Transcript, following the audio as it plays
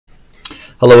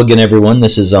Hello again, everyone.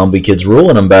 This is Zombie Kids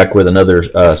Rule, and I'm back with another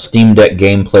Steam Deck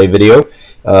gameplay video.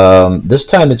 This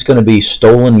time it's going to be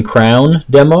Stolen Crown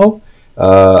demo.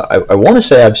 I want to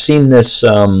say I've seen this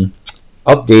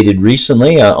updated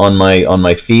recently on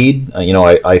my feed.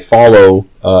 I follow,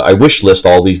 I wish list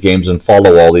all these games and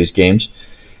follow all these games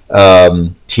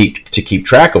to keep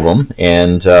track of them,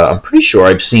 and I'm pretty sure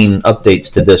I've seen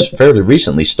updates to this fairly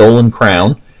recently. Stolen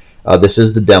Crown. This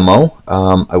is the demo.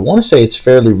 I want to say it's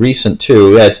fairly recent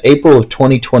too. Yeah, it's April of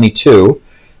 2022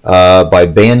 by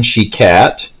Banshee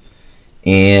Cat,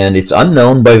 and it's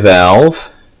unknown by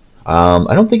Valve.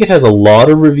 I don't think it has a lot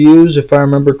of reviews, if I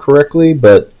remember correctly,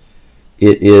 but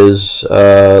it is,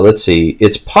 let's see,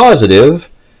 it's positive,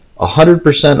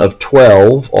 100% of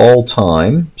 12 all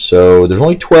time, so there's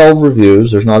only 12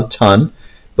 reviews, there's not a ton,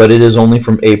 but it is only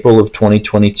from April of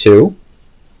 2022.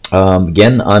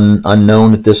 Again,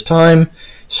 unknown at this time.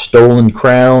 Stolen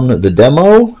Crown, the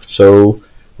demo. So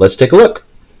let's take a look.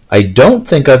 I don't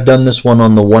think I've done this one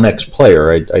on the 1X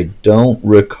player. I don't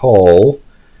recall.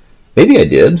 Maybe I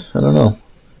did. I don't know.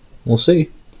 We'll see.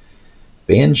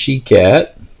 Banshee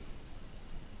Cat.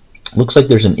 Looks like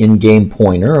there's an in-game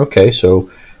pointer. Okay, so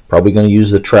probably going to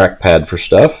use the trackpad for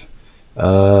stuff.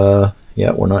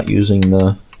 Yeah, we're not using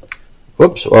the...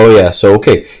 Whoops. Oh, yeah. So,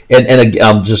 okay. And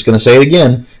I'm just going to say it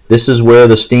again. This is where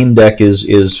the Steam Deck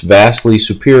is vastly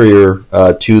superior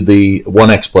to the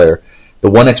 1X player.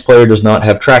 The 1X player does not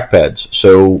have trackpads,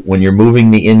 so when you're moving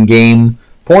the in-game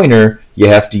pointer, you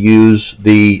have to use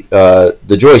the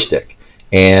joystick.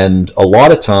 And a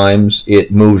lot of times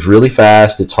it moves really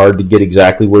fast. It's hard to get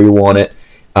exactly where you want it.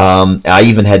 I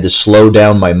even had to slow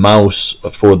down my mouse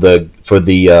for the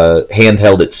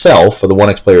handheld itself, for the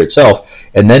 1X player itself,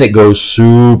 and then it goes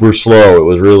super slow. It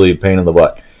was really a pain in the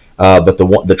butt. But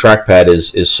the trackpad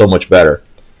is so much better.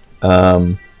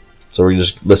 So we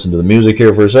just listen to the music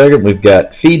here for a second. We've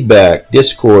got feedback,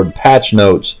 Discord, patch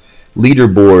notes,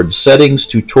 leaderboard, settings,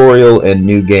 tutorial, and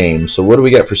new game. So what do we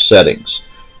got for settings?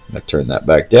 I'm going to turn that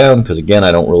back down because, again,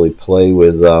 I don't really play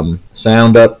with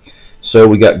sound up. So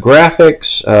we got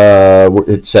graphics.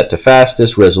 It's set to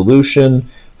fastest, resolution,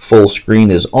 full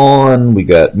screen is on. We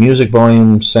got music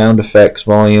volume, sound effects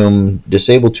volume,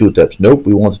 disable tooltips. Nope,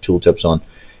 we want the tooltips on.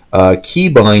 Key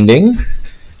binding,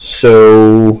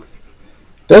 so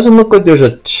doesn't look like there's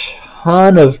a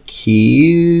ton of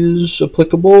keys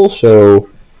applicable. So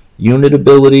unit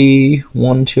ability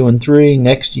 1, 2, and 3,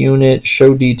 next unit,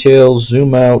 show details,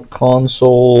 zoom out,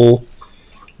 console.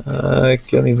 I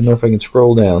don't even know if I can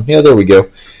scroll down. Yeah, there we go.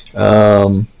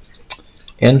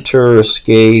 Enter,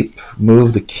 escape,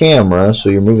 move the camera. So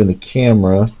you're moving the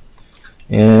camera,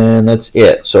 and that's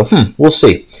it. So we'll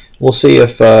see. We'll see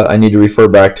if I need to refer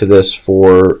back to this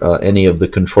for any of the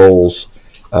controls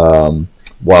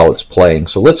while it's playing.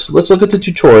 So let's look at the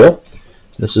tutorial.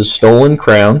 This is Stolen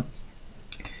Crown.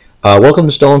 Welcome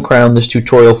to Stolen Crown. This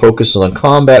tutorial focuses on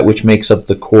combat, which makes up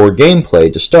the core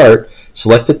gameplay. To start,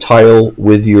 select a tile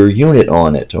with your unit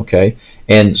on it. Okay,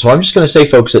 and so I'm just going to say,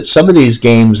 folks, that some of these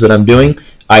games that I'm doing,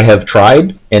 I have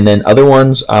tried, and then other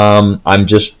ones, I'm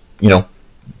just,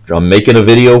 I'm making a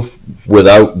video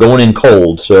without going in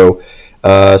cold. So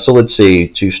so let's see.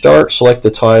 To start, select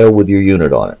the tile with your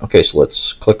unit on it. Okay, so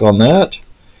let's click on that.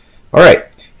 Alright,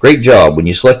 great job. When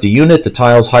you select a unit, the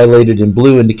tiles highlighted in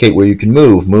blue indicate where you can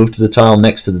move. Move to the tile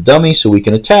next to the dummy so we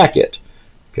can attack it.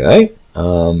 Okay,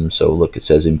 so look, it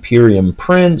says Imperium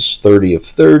Prince, 30 of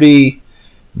 30.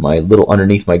 My little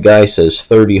underneath my guy says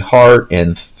 30 heart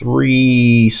and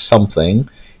 3 something.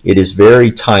 It is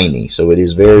very tiny, so it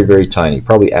is very, very tiny.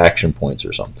 Probably action points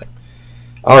or something.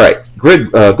 All right,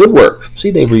 good work.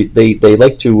 See, they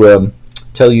like to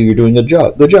tell you you're doing a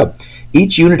job. Good job.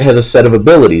 Each unit has a set of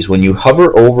abilities. When you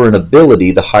hover over an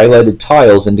ability, the highlighted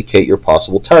tiles indicate your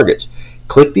possible targets.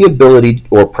 Click the ability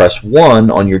or press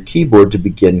 1 on your keyboard to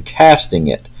begin casting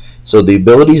it. So the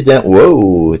abilities down.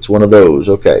 Whoa, it's one of those.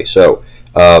 Okay, so.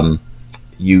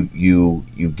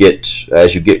 You get,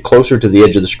 as you get closer to the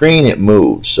edge of the screen, it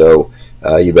moves, so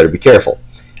you better be careful.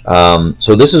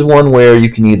 So this is one where you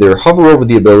can either hover over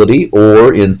the ability,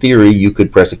 or in theory you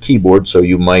could press a keyboard. So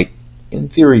you might, in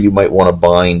theory, you might want to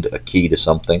bind a key to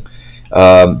something.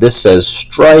 This says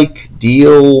strike,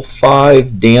 deal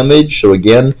 5 damage. So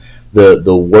again,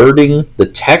 the wording, the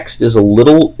text is a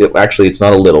little. Actually, it's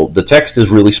not a little. The text is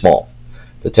really small.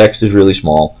 The text is really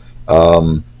small.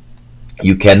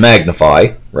 You can magnify,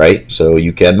 right? So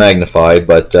you can magnify,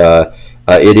 but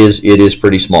it is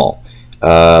pretty small.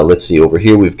 Let's see, over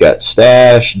here we've got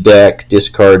stash, deck,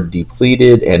 discard,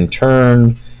 depleted, and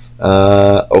turn.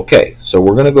 Okay, so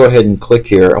we're going to go ahead and click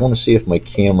here. I want to see if my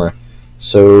camera.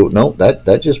 So no,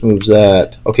 that just moves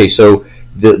that. Okay, so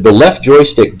The left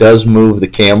joystick does move the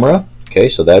camera. Okay,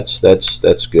 so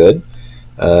that's good.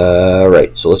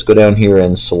 Right, so let's go down here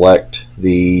and select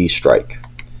the strike.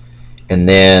 And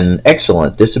then,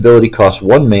 excellent, this ability costs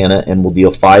 1 mana and will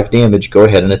deal 5 damage. Go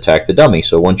ahead and attack the dummy.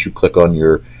 So once you click on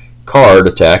your card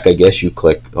attack, I guess you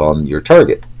click on your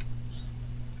target.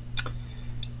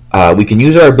 We can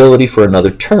use our ability for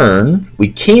another turn. We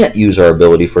can't use our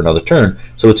ability for another turn,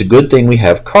 so it's a good thing we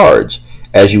have cards.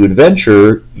 As you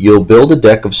adventure, you'll build a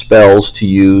deck of spells to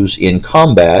use in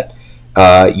combat.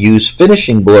 Use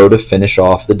Finishing Blow to finish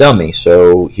off the dummy.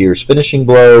 So here's Finishing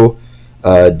Blow.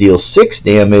 Deals 6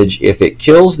 damage. If it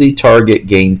kills the target,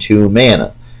 gain 2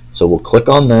 mana. So we'll click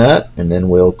on that, and then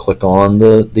we'll click on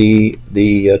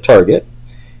the target.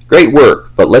 Great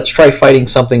work, but let's try fighting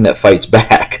something that fights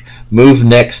back. Move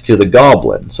next to the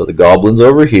goblin. So the goblin's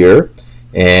over here,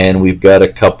 and we've got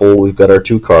our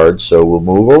 2 cards, so we'll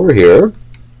move over here.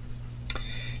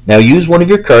 Now use one of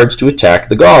your cards to attack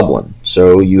the goblin.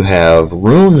 So you have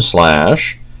Rune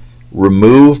Slash,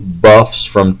 remove buffs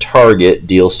from target,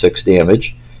 deal 6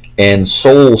 damage, and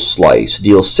Soul Slice,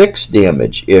 deal 6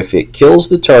 damage. If it kills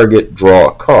the target, draw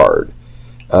a card.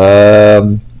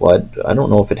 Well, I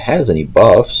don't know if it has any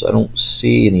buffs. I don't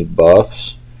see any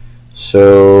buffs.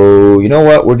 So, you know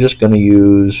what? We're just going to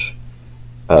use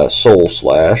Soul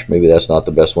Slash. Maybe that's not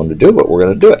the best one to do, but we're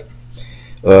going to do it.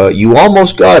 You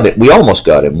almost got it. We almost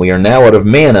got him. We are now out of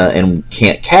mana and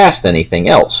can't cast anything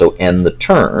else. So end the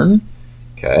turn.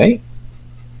 Okay.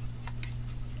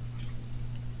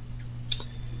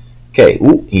 Okay.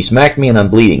 Ooh, he smacked me and I'm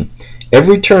bleeding.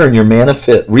 Every turn your mana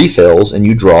refills and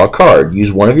you draw a card.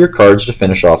 Use one of your cards to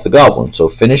finish off the goblin. So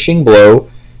Finishing Blow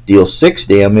deals 6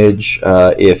 damage.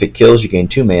 If it kills, you gain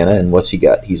 2 mana. And what's he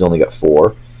got? He's only got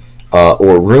 4.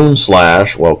 Or Rune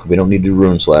Slash. Well, we don't need to do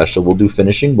Rune Slash, so we'll do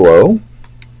Finishing Blow.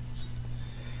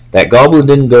 That goblin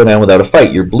didn't go down without a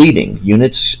fight. You're bleeding.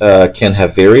 Units can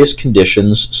have various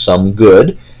conditions, some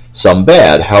good, some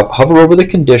bad. Hover over the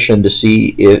condition to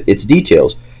see its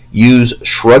details. Use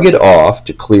Shrug It Off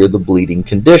to clear the bleeding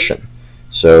condition.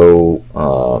 So,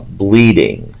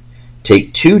 bleeding.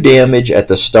 Take 2 damage at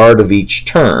the start of each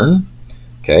turn.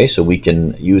 Okay, so we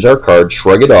can use our card,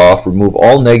 Shrug It Off, remove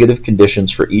all negative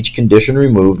conditions. For each condition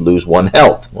removed, lose 1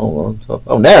 health. Oh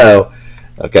no!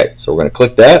 Okay, so we're going to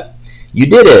click that. You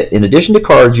did it! In addition to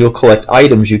cards, you'll collect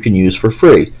items you can use for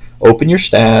free. Open your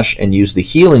stash and use the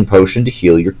healing potion to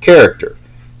heal your character.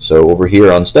 So over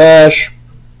here on stash,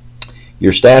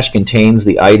 your stash contains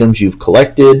the items you've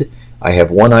collected. I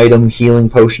have 1 item, healing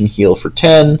potion, heal for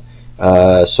 10.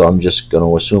 So I'm just going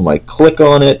to assume I click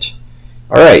on it.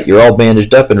 Alright, you're all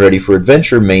bandaged up and ready for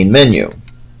adventure, main menu.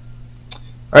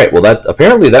 Alright, well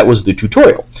apparently that was the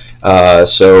tutorial.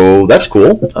 So that's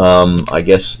cool. I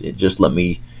guess it just let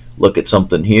me look at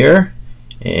something here.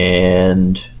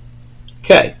 And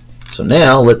okay, so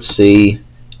now let's see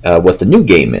what the new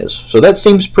game is. So that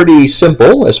seems pretty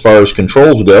simple as far as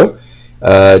controls go.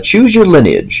 Choose your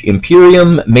lineage.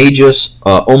 Imperium, Magus,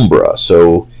 Umbra.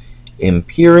 So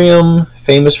Imperium,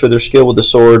 famous for their skill with the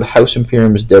sword. House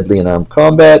Imperium is deadly in armed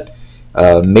combat.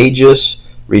 Magus,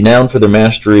 renowned for their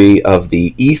mastery of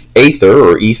the Aether,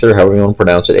 or Ether, however you want to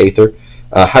pronounce it, Aether.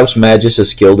 House Magus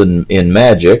is skilled in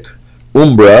magic.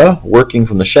 Umbra, working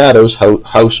from the shadows.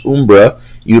 House Umbra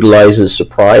utilizes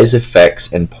surprise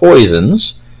effects and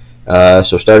poisons.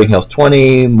 So starting health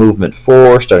 20, movement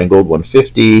 4, starting gold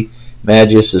 150.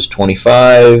 Magus is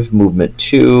 25, movement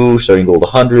 2, starting gold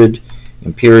 100.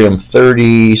 Imperium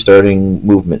 30, starting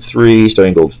movement 3,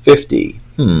 starting gold 50.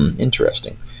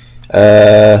 Interesting.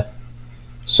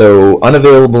 So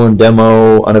unavailable in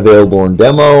demo, unavailable in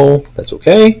demo. That's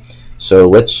okay. So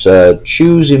let's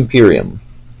choose Imperium.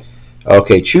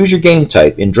 Okay, choose your game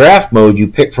type. In draft mode, you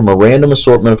pick from a random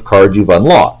assortment of cards you've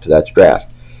unlocked. That's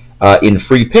draft. In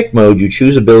free pick mode, you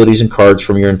choose abilities and cards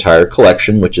from your entire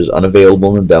collection, which is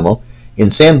unavailable in the demo. In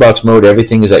sandbox mode,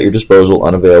 everything is at your disposal,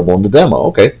 unavailable in the demo.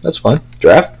 Okay, that's fine.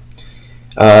 Draft.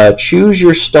 Choose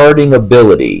your starting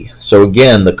ability. So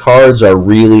again, the cards are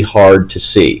really hard to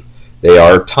see. They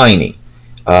are tiny.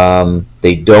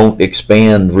 They don't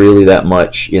expand really that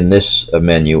much in this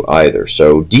menu either.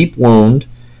 So Deep Wound,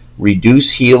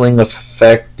 reduce healing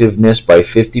effectiveness by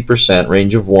 50%,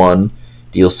 range of 1,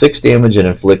 deal 6 damage and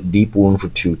inflict deep wound for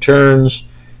 2 turns.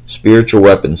 Spiritual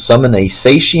Weapon, summon a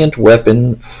Sentient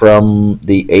Weapon from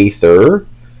the Aether.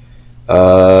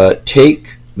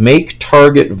 Make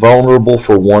target vulnerable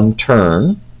for 1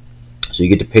 turn. So you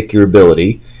get to pick your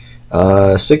ability.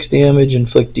 6 damage,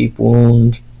 inflict deep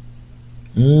wound.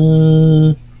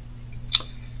 Yeah.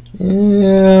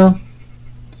 You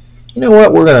know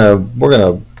what? We're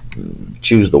gonna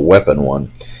choose the weapon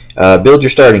one. Build your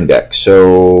starting deck.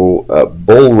 So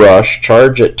Bull Rush,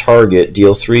 charge at target,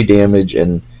 deal 3 damage,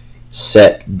 and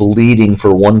set bleeding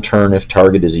for 1 turn if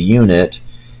target is a unit.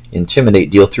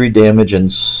 Intimidate, deal 3 damage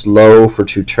and slow for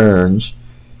 2 turns.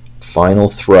 Final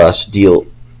Thrust, deal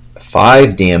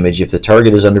 5 damage. If the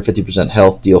target is under 50%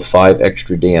 health, deal 5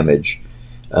 extra damage.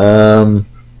 Yeah,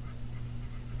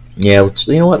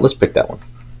 you know what? Let's pick that one.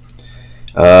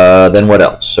 Then what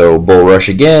else? So Bull Rush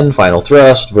again, Final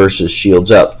Thrust versus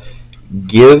Shields Up.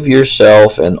 Give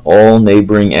yourself and all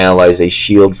neighboring allies a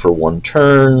shield for 1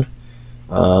 turn.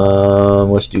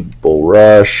 Let's do Bull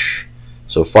Rush.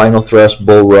 So Final Thrust,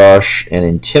 Bull Rush, and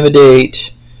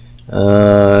Intimidate.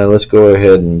 Let's go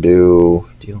ahead and do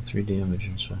deal 3 damage.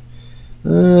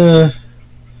 You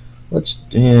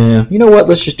know what?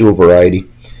 Let's just do a variety.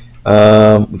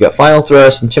 We got Final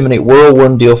Thrust, Intimidate,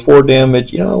 Whirlwind, deal 4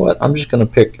 damage. You know what? I'm just going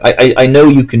to pick. I know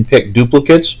you can pick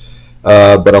duplicates,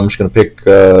 but I'm just going to pick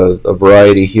a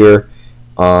variety here.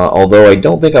 Although I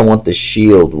don't think I want the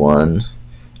shield one.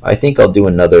 I think I'll do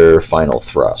another Final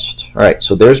Thrust. Alright,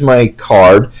 so there's my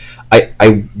card.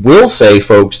 I will say,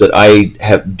 folks, that I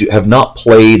have not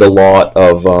played a lot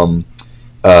of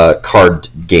card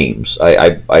games.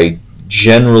 I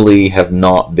generally have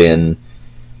not been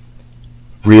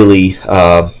really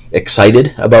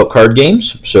excited about card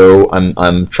games, so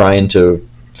I'm trying to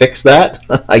fix that.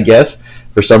 I guess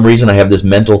for some reason I have this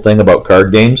mental thing about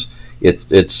card games.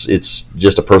 It's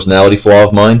just a personality flaw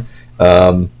of mine.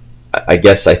 I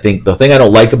think the thing I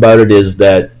don't like about it is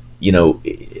that, you know,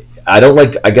 I don't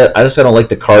like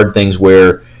the card things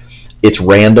where it's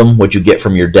random what you get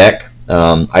from your deck.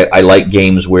 I like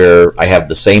games where I have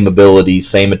the same abilities,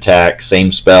 same attacks,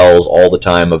 same spells all the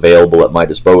time available at my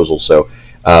disposal. So,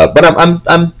 but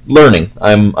I'm learning.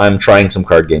 I'm trying some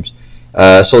card games.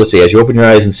 So let's see. As you open your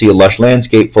eyes and see a lush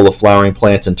landscape full of flowering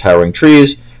plants and towering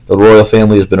trees, the royal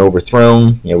family has been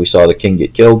overthrown. You know, we saw the king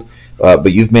get killed.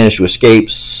 But you've managed to escape.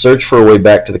 Search for a way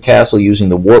back to the castle using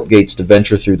the warp gates to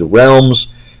venture through the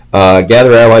realms.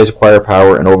 Gather allies, acquire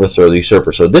power, and overthrow the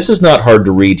usurper. So this is not hard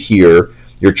to read here.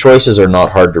 Your choices are not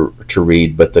hard to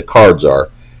read, but the cards are.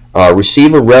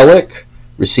 Receive a relic,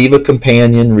 receive a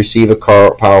companion, receive a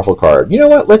powerful card. You know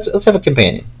what? Let's have a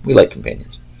companion. We like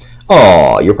companions.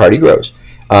 Aw, your party grows.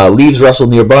 Leaves rustle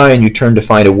nearby, and you turn to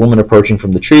find a woman approaching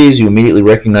from the trees. You immediately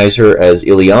recognize her as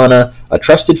Ileana, a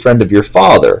trusted friend of your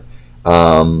father.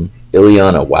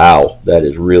 Ileana, wow, that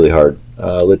is really hard.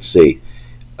 Let's see.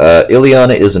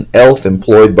 Ileana is an elf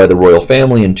employed by the royal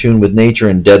family, in tune with nature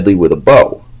and deadly with a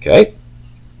bow. Okay,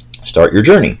 start your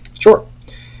journey. Sure.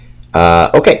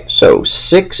 Okay, so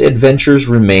 6 adventures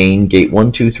remain. Gate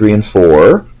 1, 2, 3, and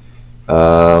 4.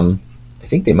 I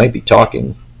think they might be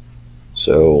talking.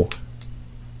 So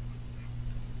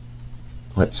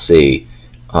let's see.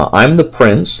 I'm the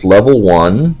prince, level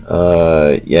 1.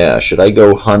 Yeah, should I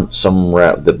go hunt some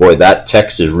boy, that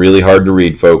text is really hard to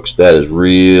read, folks. That is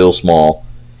real small.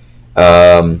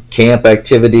 Camp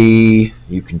activity,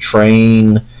 you can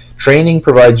train. Training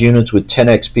provides units with 10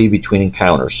 XP between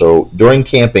encounters. So during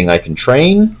camping I can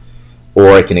train,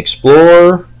 or I can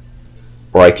explore,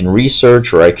 or I can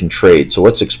research, or I can trade. So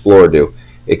what's explore do?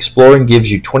 Exploring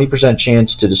gives you 20%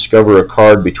 chance to discover a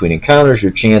card between encounters.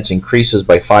 Your chance increases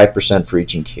by 5% for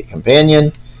each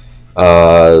companion.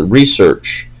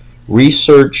 Research.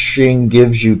 Researching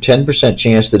gives you 10%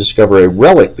 chance to discover a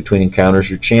relic between encounters.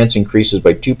 Your chance increases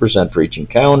by 2% for each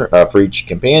encounter, for each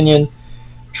companion.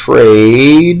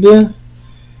 Trade.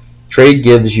 Trade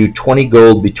gives you 20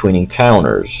 gold between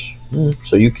encounters.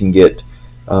 So you can get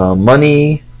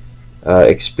money,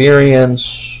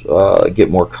 experience, get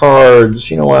more cards.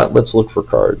 You know what? Let's look for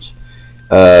cards.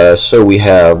 So we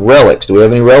have relics. Do we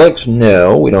have any relics?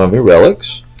 No, we don't have any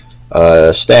relics.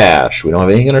 Stash. We don't have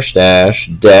anything in our stash.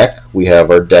 Deck. We have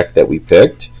our deck that we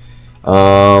picked.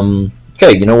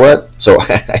 Okay, you know what? So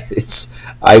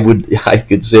I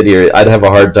could sit here. I'd have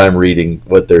a hard time reading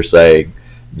what they're saying.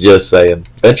 Just saying.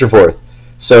 Venture forth.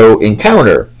 So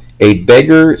encounter. A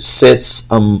beggar sits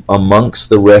amongst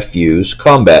the refuse.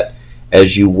 Combat.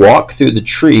 As you walk through the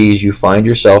trees, you find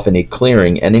yourself in a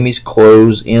clearing. Enemies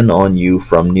close in on you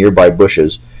from nearby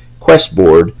bushes. Quest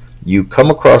board. You come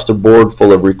across a board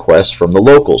full of requests from the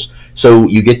locals. So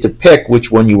you get to pick which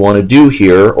one you want to do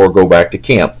here or go back to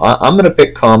camp. I'm going to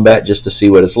pick combat just to see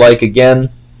what it's like again.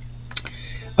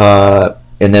 And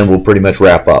then we'll pretty much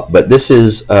wrap up. But this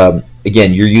is,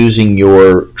 again, you're using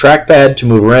your trackpad to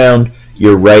move around,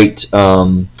 your right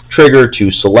trigger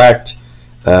to select.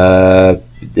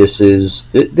 This is,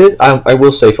 I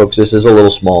will say, folks, this is a little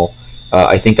small.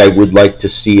 I think I would like to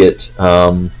see it.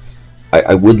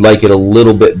 I would like it a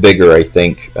little bit bigger, I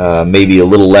think. Maybe a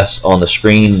little less on the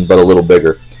screen, but a little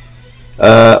bigger.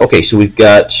 Okay, so we've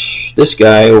got this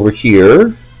guy over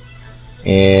here,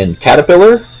 and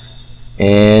Caterpillar,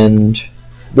 and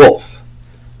Wolf.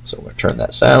 So I'm going to turn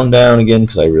that sound down again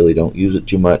because I really don't use it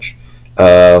too much.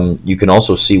 You can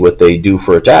also see what they do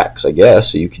for attacks, I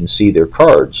guess, so you can see their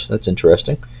cards. That's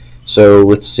interesting. So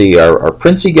let's see, our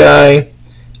Princey guy,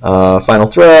 Final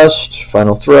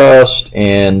Thrust,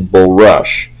 and Bull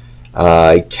Rush.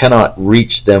 I cannot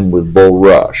reach them with Bull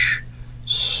Rush.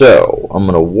 So I'm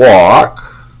going to walk,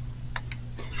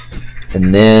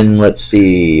 and then let's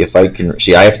see if I can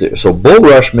see. I have to. So Bull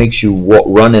Rush makes you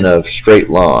run in a straight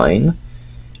line,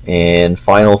 and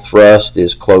Final Thrust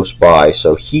is close by,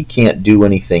 so he can't do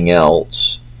anything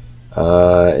else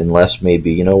unless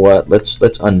maybe, you know what?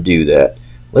 Let's undo that.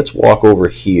 Let's walk over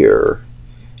here,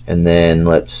 and then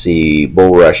let's see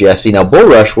Bull Rush. Yeah, see now Bull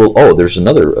Rush will. Oh, there's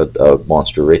another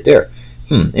monster right there.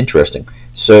 Interesting.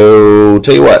 So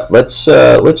tell you what, let's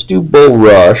do Bull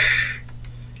Rush,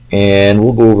 and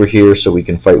we'll go over here so we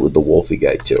can fight with the Wolfie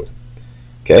guy too.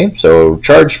 Okay, so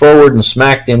charged forward and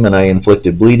smacked him, and I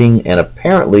inflicted bleeding, and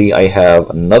apparently I have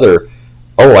another.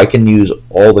 Oh, I can use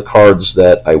all the cards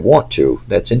that I want to.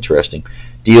 That's interesting.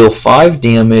 Deal 5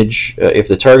 damage. If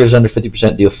the target is under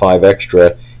 50%, deal 5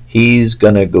 extra. He's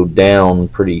gonna go down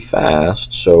pretty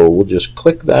fast, so we'll just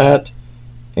click that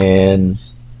and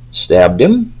stabbed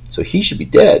him. So he should be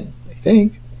dead, I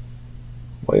think.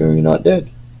 Why are you not dead?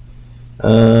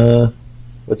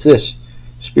 What's this?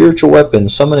 Spiritual weapon.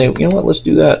 Summon a. You know what? Let's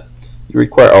do that. You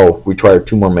require. Oh, require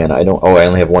 2 more mana. I don't. Oh, I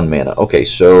only have 1 mana. Okay,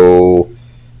 so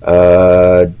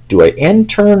do I end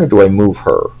turn or do I move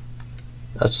her?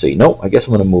 Let's see. Nope. I guess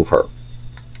I'm gonna move her.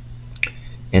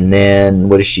 And then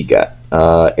what does she got?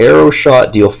 Arrow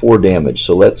shot. Deal 4 damage.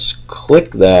 So let's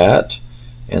click that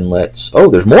and let's. Oh,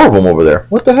 there's more of them over there.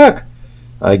 What the heck?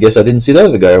 I guess I didn't see that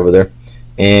other guy over there.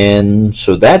 And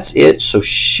so that's it. So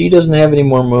she doesn't have any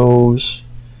more moves.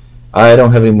 I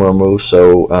don't have any more moves.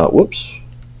 So whoops.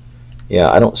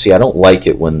 Yeah, I don't like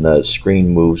it when the screen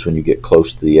moves when you get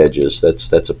close to the edges.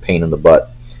 That's a pain in the butt.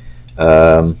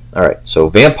 All right. So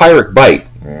Vampiric Bite.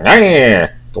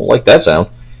 Don't like that sound.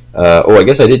 Oh, I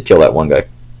guess I did kill that one guy.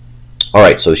 All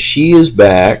right. So she is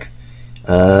back.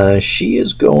 She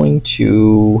is going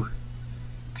to.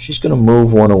 She's going to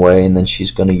move one away, and then she's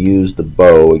going to use the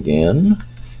bow again.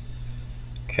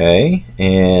 Okay,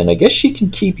 and I guess she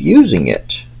can keep using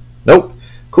it. Nope,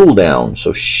 cooldown.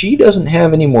 So she doesn't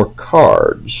have any more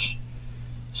cards.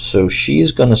 So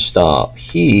she's going to stop.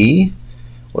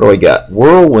 What do I got?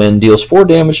 Whirlwind deals 4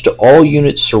 damage to all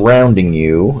units surrounding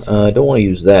you. I don't want to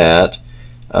use that.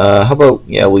 How about,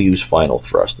 yeah, we'll use Final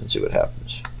Thrust and see what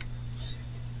happens.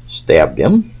 Stabbed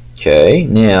him. Okay,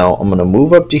 now I'm going to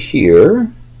move up to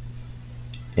here.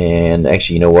 And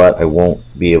actually, you know what? I won't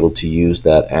be able to use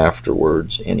that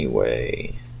afterwards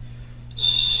anyway.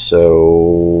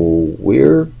 So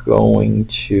we're going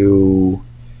to.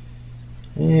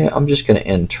 Yeah, I'm just going to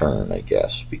end turn, I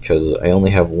guess, because I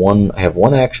only have one. I have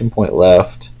 1 action point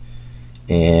left.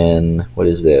 And what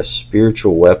is this?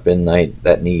 Spiritual weapon.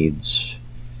 That needs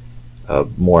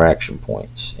more action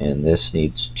points, and this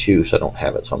needs 2, so I don't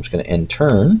have it. So I'm just going to end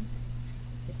turn.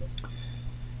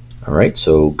 Alright,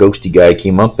 so Ghosty guy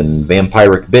came up and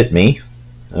Vampiric bit me.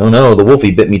 Oh no, the Wolfie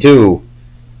bit me too.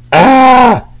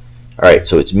 Ah! Alright,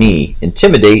 so it's me.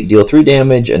 Intimidate, deal 3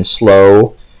 damage, and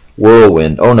slow.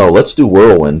 Whirlwind. Oh no, let's do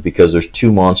Whirlwind because there's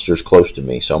 2 monsters close to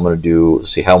me. So I'm going to do,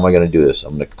 let's see, how am I going to do this?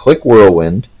 I'm going to click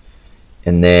Whirlwind,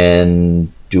 and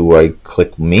then do I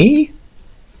click me?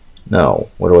 No,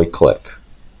 what do I click?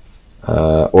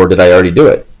 Or did I already do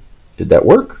it? Did that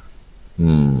work?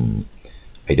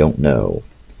 I don't know.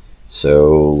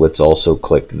 So let's also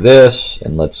click this,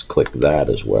 and let's click that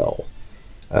as well.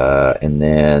 And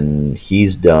then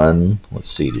he's done. Let's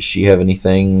see, does she have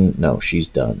anything? No, she's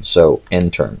done. So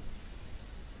end turn.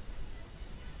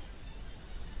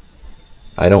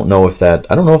 I don't know if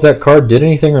that card did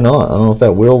anything or not. I don't know if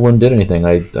that Whirlwind did anything.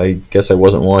 I guess I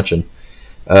wasn't watching.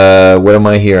 What am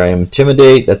I here? I am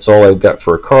Intimidate. That's all I've got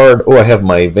for a card. Oh, I have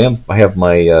my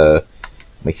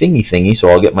my thingy, so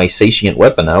I'll get my Satiant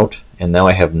Weapon out, and now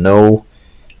I have no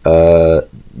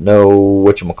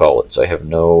whatchamacallits. I have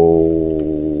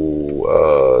no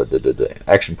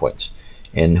action points.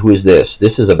 And who is this?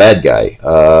 This is a bad guy.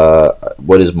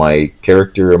 What is my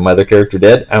character? My other character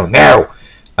dead? Oh no!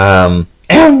 Oh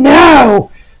no!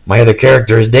 My other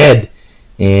character is dead,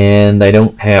 and I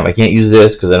can't use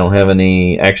this because I don't have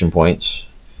any action points.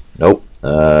 Nope.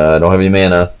 I don't have any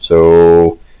mana,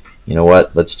 so. You know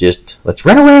what? Let's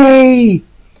run away!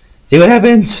 See what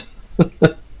happens!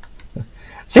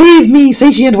 Save me,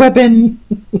 Satiant Weapon!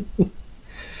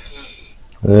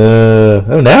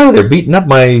 Oh, now they're beating up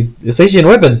my Satian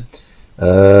weapon.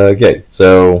 Okay,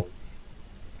 so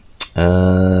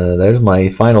there's my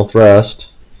final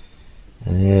thrust.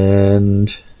 And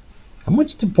how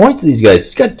much points do these guys?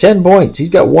 He's got 10 points. He's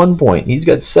got 1 point. He's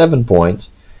got 7 points.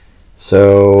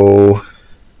 So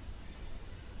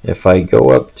if I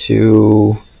go up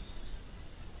to,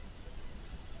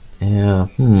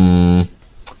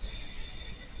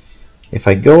 if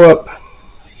I go up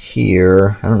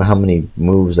here, I don't know how many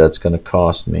moves that's going to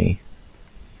cost me.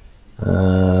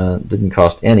 Didn't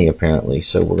cost any apparently.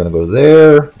 So we're going to go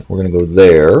there. We're going to go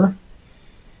there.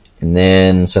 And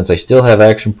then since I still have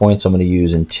action points, I'm going to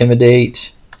use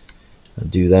Intimidate. I'll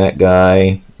do that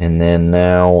guy. And then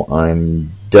now I'm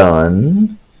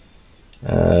done.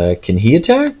 Can he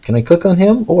attack? Can I click on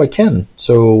him? Oh, I can.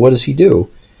 So what does he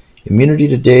do? Immunity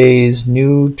to daze,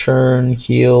 new turn,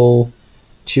 heal,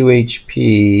 2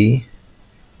 HP.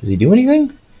 Does he do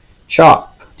anything?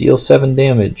 Chop, deal 7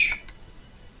 damage.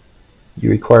 You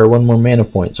require 1 more mana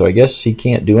point. So I guess he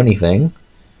can't do anything.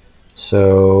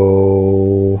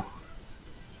 So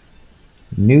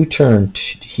new turn,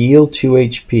 heal 2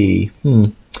 HP.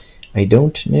 I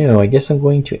don't know. I guess I'm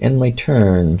going to end my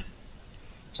turn.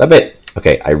 Stop it.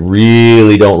 Okay, I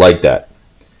really don't like that.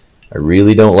 I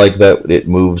really don't like that it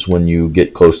moves when you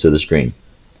get close to the screen.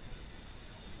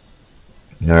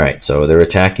 Alright, so they're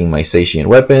attacking my Satiant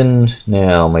weapon.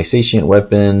 Now, my Satiant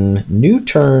weapon, new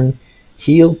turn,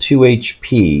 heal 2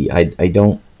 HP. I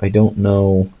don't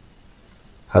know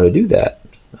how to do that.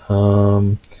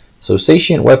 So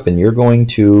Satiant weapon, you're going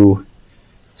to,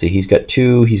 see, he's got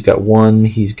 2, he's got 1,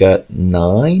 he's got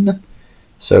 9.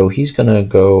 So he's going to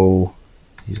go,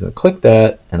 he's going to click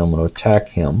that, and I'm going to attack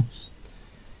him.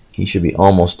 He should be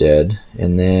almost dead.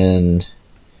 And then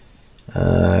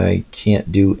I can't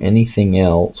do anything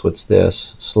else. What's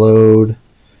this? Slowed.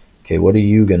 Okay, what are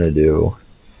you going to do?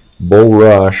 Bull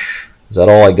Rush. Is that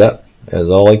all I got? Is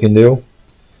all I can do?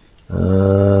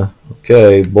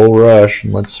 Okay, Bull Rush,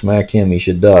 and let's smack him. He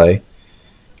should die.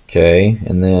 Okay,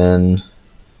 and then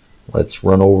let's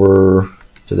run over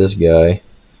to this guy.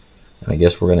 And I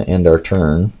guess we're going to end our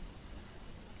turn.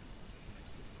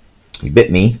 He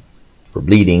bit me for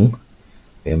bleeding.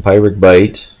 Vampiric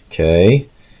Bite. Okay,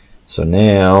 so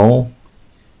now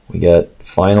we got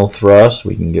Final Thrust.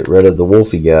 We can get rid of the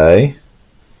Wolfie guy.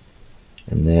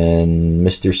 And then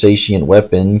Mr. Satiant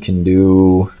Weapon can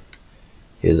do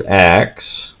his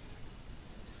axe.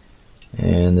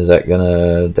 And is that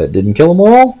gonna, that didn't kill them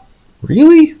all?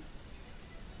 Really?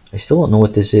 I still don't know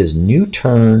what this is. New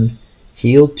turn,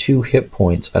 heal 2 hit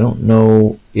points. I don't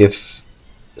know if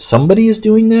somebody is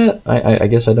doing that. I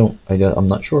guess I'm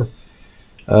not sure.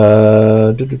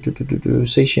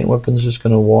 Satiant Weapon's just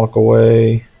gonna walk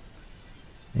away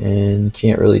and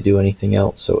can't really do anything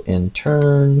else. So end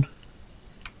turn.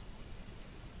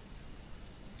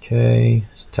 Okay,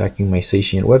 it's attacking my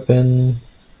Satiant Weapon.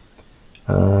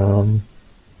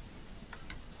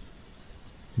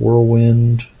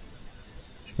 Whirlwind.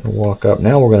 Just gonna walk up.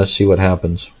 Now we're gonna see what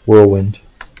happens. Whirlwind.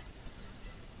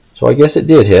 So I guess it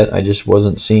did hit. I just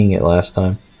wasn't seeing it last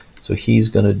time. So he's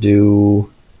gonna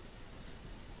do.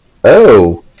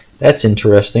 Oh, that's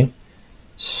interesting.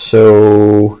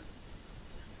 So,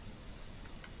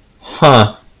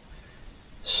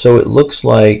 so it looks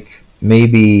like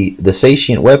maybe the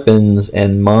Satiant Weapons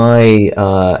and my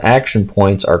action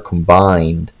points are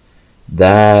combined.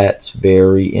 That's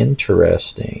very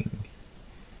interesting.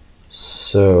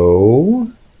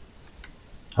 So,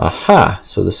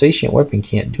 so the Satiant Weapon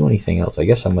can't do anything else. I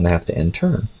guess I'm going to have to end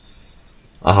turn.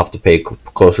 I'll have to pay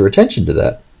closer attention to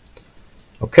that.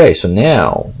 Okay, so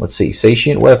now, let's see.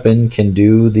 Satiant Weapon can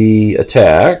do the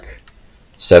attack,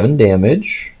 7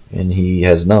 damage, and he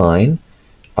has 9.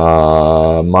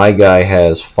 My guy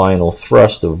has Final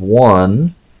Thrust of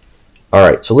 1.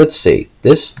 Alright, so let's see.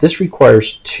 This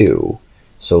requires 2.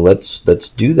 So let's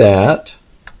do that.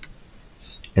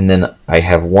 And then I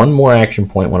have 1 more action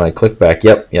point when I click back.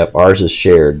 Yep, ours is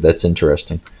shared. That's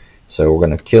interesting. So we're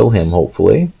going to kill him,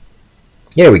 hopefully.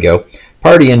 There we go.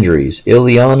 Party injuries.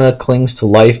 Ileana clings to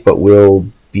life but will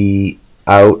be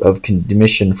out of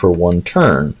commission for 1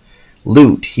 turn.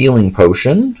 Loot, healing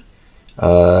potion.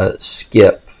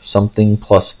 Skip, something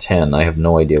plus 10. I have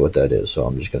no idea what that is, so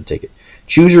I'm just going to take it.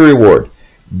 Choose your reward.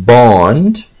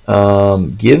 Bond.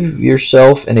 Give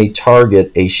yourself and a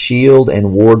target a shield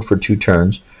and ward for 2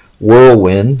 turns.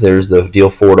 Whirlwind. There's the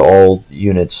deal 4 to all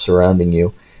units surrounding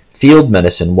you. Field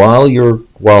medicine.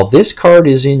 While this card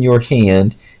is in your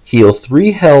hand, heal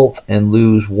 3 health and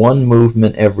lose 1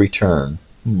 movement every turn.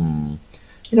 You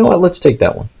know what? Let's take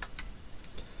that one.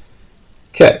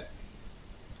 Okay.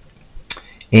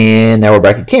 And now we're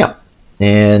back at camp.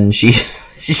 and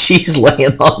she's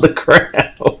laying on the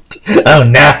ground. Oh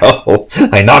no!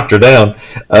 I knocked her down.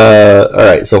 All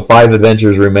right, so 5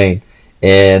 adventures remain,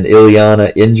 and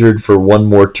Ileana injured for 1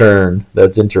 more turn.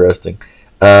 That's interesting.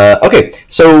 Okay,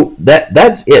 so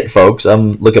that's it, folks.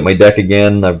 Look at my deck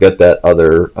again. I've got that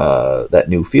other that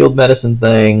new field medicine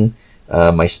thing.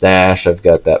 My stash. I've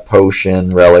got that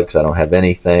potion, relics. I don't have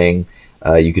anything.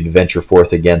 You could venture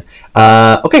forth again.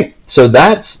 Okay, so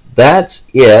that's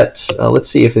it. Let's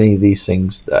see if any of these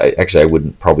things. Actually, I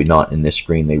wouldn't. Probably not in this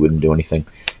screen. They wouldn't do anything.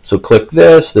 So click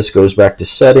this. This goes back to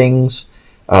settings.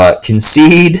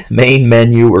 Concede, main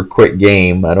menu, or quit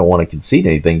game. I don't want to concede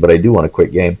anything, but I do want to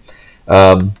quit game.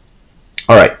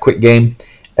 All right, quit game,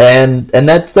 and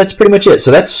that's pretty much it. So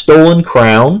that's Stolen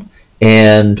Crown,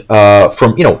 and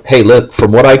from hey, look,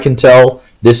 from what I can tell,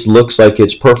 this looks like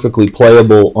it's perfectly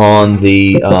playable on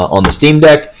the Steam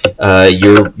Deck.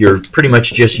 You're pretty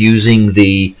much just using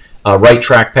the right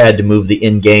trackpad to move the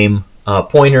in-game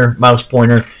mouse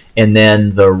pointer, and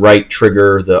then the right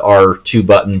trigger, the R2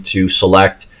 button to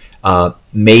select.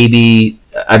 Maybe,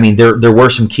 I mean, there were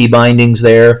some key bindings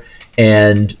there,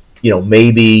 and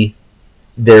maybe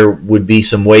there would be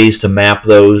some ways to map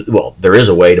those. Well, there is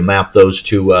a way to map those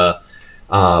to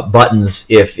buttons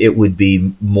if it would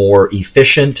be more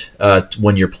efficient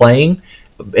when you're playing,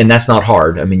 and that's not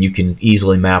hard. I mean, you can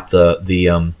easily map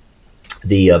the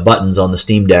buttons on the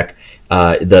Steam Deck.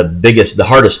 The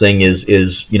hardest thing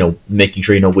is making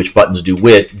sure you know which buttons do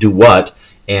what.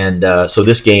 And so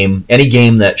this game, any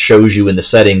game that shows you in the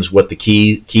settings what the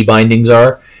key bindings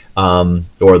are,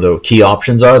 or the key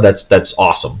options are, that's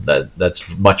awesome.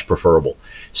 That's much preferable.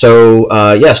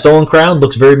 So yeah, Stolen Crown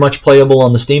looks very much playable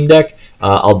on the Steam Deck.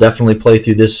 I'll definitely play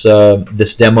through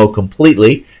this demo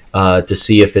completely to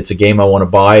see if it's a game I want to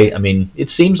buy. I mean, it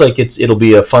seems like it'll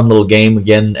be a fun little game,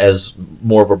 again, as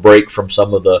more of a break from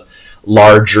some of the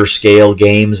larger scale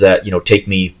games that take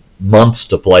me months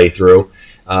to play through.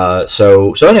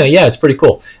 So anyway, yeah, it's pretty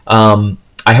cool.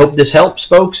 I hope this helps,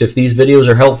 folks. If these videos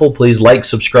are helpful, please like,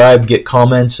 subscribe, get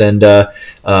comments, and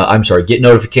get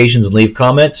notifications and leave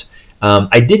comments.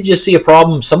 I did just see a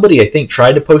problem. Somebody, I think,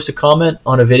 tried to post a comment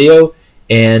on a video,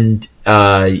 and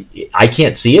I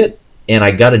can't see it. And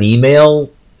I got an email,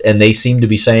 and they seem to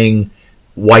be saying,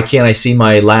 why can't I see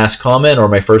my last comment or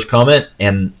my first comment?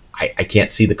 And I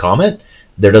can't see the comment.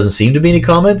 There doesn't seem to be any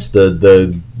comments.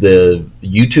 The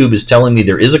YouTube is telling me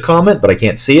there is a comment, but I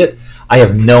can't see it. I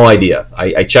have no idea.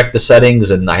 I checked the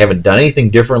settings, and I haven't done anything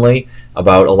differently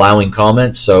about allowing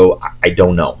comments, so I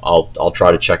don't know. I'll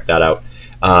try to check that out.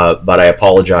 But I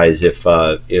apologize if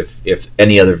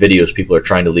any other videos people are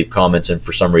trying to leave comments and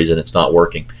for some reason it's not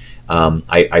working.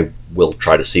 I will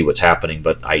try to see what's happening,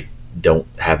 but I don't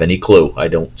have any clue. I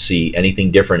don't see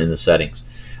anything different in the settings.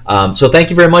 So thank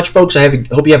you very much, folks. I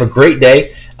hope you have a great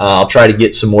day. I'll try to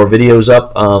get some more videos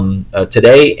up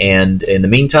today, and in the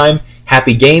meantime,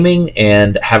 happy gaming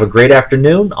and have a great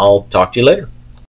afternoon. I'll talk to you later.